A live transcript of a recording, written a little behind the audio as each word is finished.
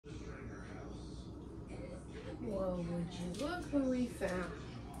Well, would you look what we found?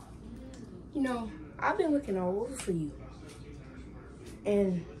 You know, I've been looking all over for you.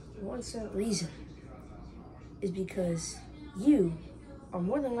 And one certain reason is because you are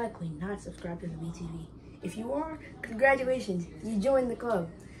more than likely not subscribed to the BTV. If you are, congratulations, you joined the club.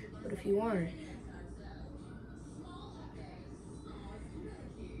 But if you aren't,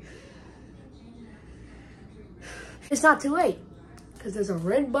 it's not too late, because there's a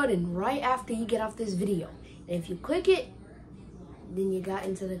red button right after you get off this video. And if you click it, then you got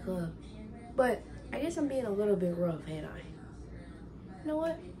into the club. But I guess I'm being a little bit rough, ain't I? You know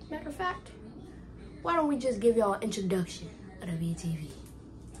what? Matter of fact, why don't we just give y'all an introduction of the BTV?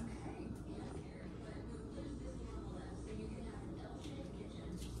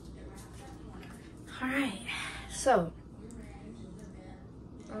 Alright, so,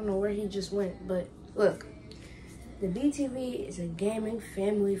 I don't know where he just went, but look. The BTV is a gaming,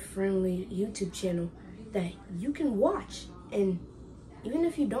 family-friendly YouTube channel that you can watch. And even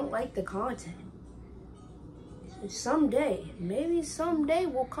if you don't like the content, maybe someday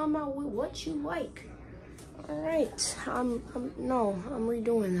we'll come out with what you like. All right, I'm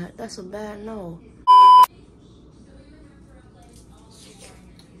redoing that. That's a bad no.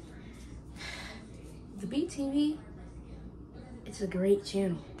 The BTV, it's a great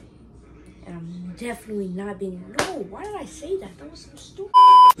channel. And I'm definitely not being, no, why did I say that? That was so stupid.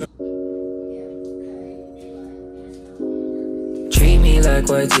 Treat me like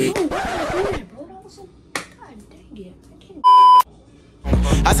what you. Oh, why did I do that, bro? That was so, god dang it. I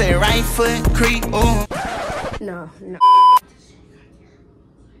can't. I say right foot creep, ooh. No.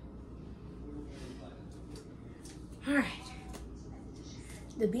 Alright.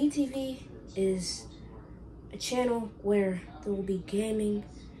 The BTV is a channel where there will be gaming,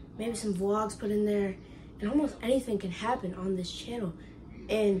 maybe some vlogs put in there, and almost anything can happen on this channel.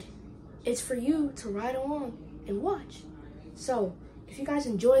 And it's for you to ride along and watch. So if you guys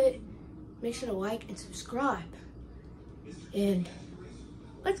enjoyed it, make sure to like and subscribe. And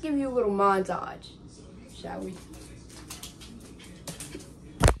let's give you a little montage, shall we?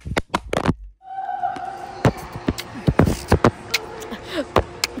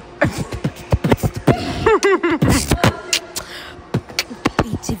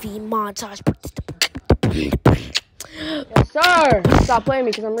 BTV montage. Yes, sir. Stop playing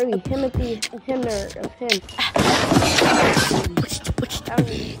me because I'm really Timothy Himner of him.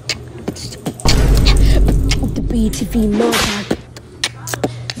 The BTV montage.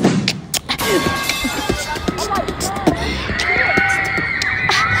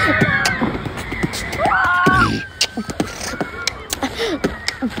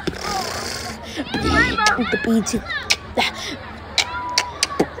 The BTV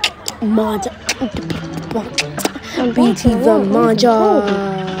montage. BTV montage.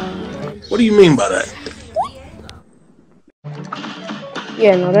 What do you mean by that?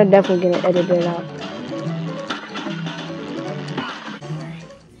 Yeah, no, they're definitely gonna edit it out.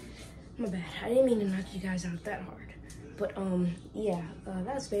 My bad. I didn't mean to knock you guys out that hard. But yeah,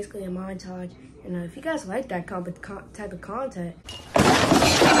 that's basically a montage. And if you guys like that type of content,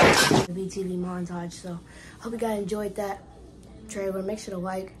 the BTV montage. So hope you guys enjoyed that trailer. Make sure to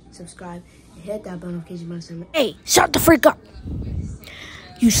like, subscribe, and hit that bell notification button. Hey, shut the freak up!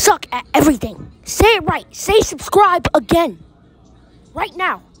 You suck at everything. Say it right. Say subscribe again. Right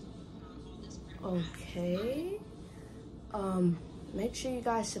now. Okay. Make sure you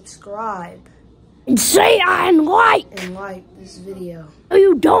guys subscribe. And say and like this video. So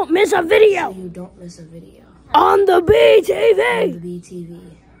you don't miss a video. On the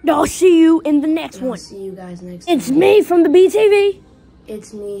BTV. I'll see you in the next one. See you guys next time. It's me from the BTV.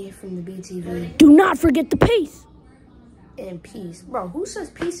 It's me from the BTV. Do not forget the peace. And peace. Bro, who says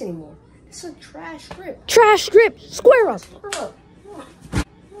peace anymore? It's a trash script. Trash script. Square up. Square up.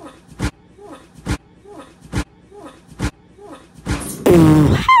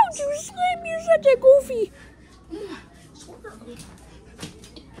 How'd you slam? You're such a goofy.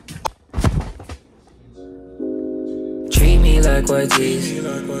 Treat me like what these.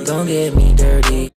 Don't get me dirty.